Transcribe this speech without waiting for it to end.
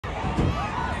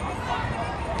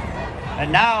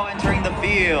And now entering the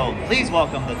field, please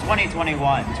welcome the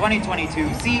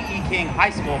 2021-2022 CE King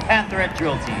High School Pantherette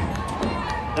Drill Team.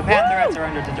 The Pantherettes are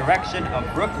under the direction of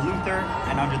Brooke Luther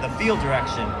and under the field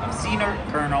direction of Senior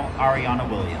Colonel Ariana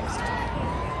Williams.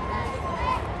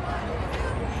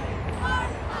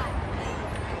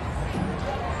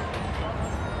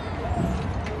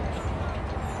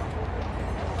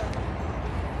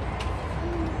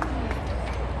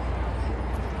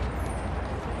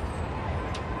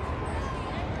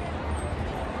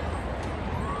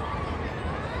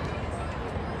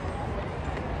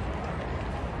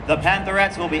 The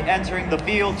Pantherettes will be entering the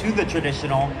field to the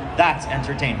traditional "That's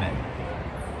Entertainment."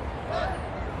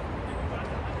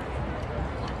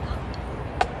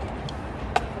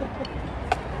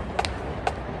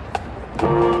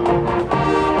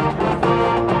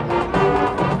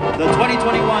 The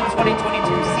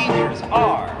 2021-2022 seniors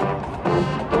are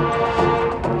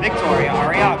Victoria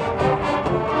Arriaga,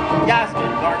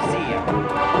 Yasmin Garcia,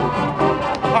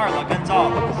 Carla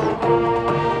Gonzalez,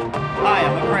 Maya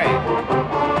McRae,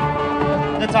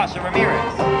 Natasha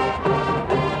Ramirez,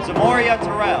 Zamoria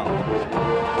Terrell,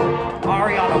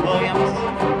 Ariana Williams,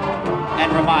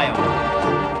 and Ramaya Williams.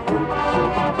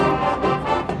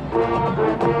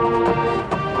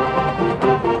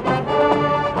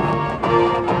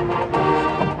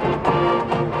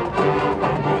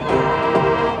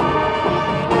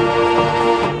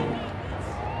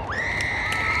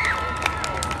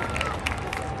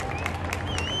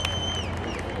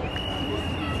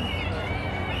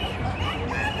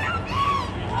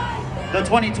 The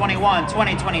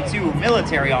 2021-2022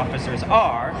 military officers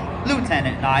are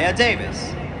Lieutenant Naya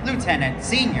Davis, Lieutenant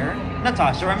Senior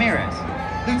Natasha Ramirez,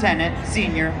 Lieutenant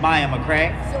Senior Maya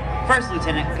McRae, First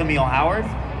Lieutenant Camille Howard,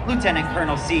 Lieutenant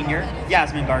Colonel Senior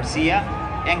Yasmin Garcia,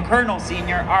 and Colonel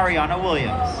Senior Ariana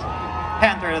Williams.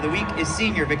 Pantherette of the Week is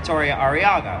Senior Victoria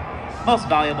Arriaga. Most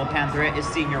Valuable Pantherette is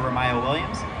Senior Ramaya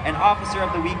Williams, and Officer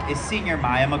of the Week is Senior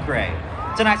Maya McRae.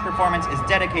 Tonight's performance is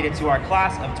dedicated to our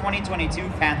class of 2022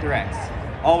 Pantherettes.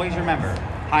 Always remember,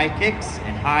 high kicks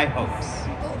and high hopes.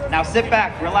 Now sit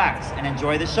back, relax, and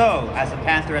enjoy the show as the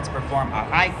Pantherettes perform a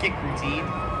high kick routine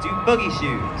to Boogie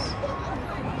Shoes.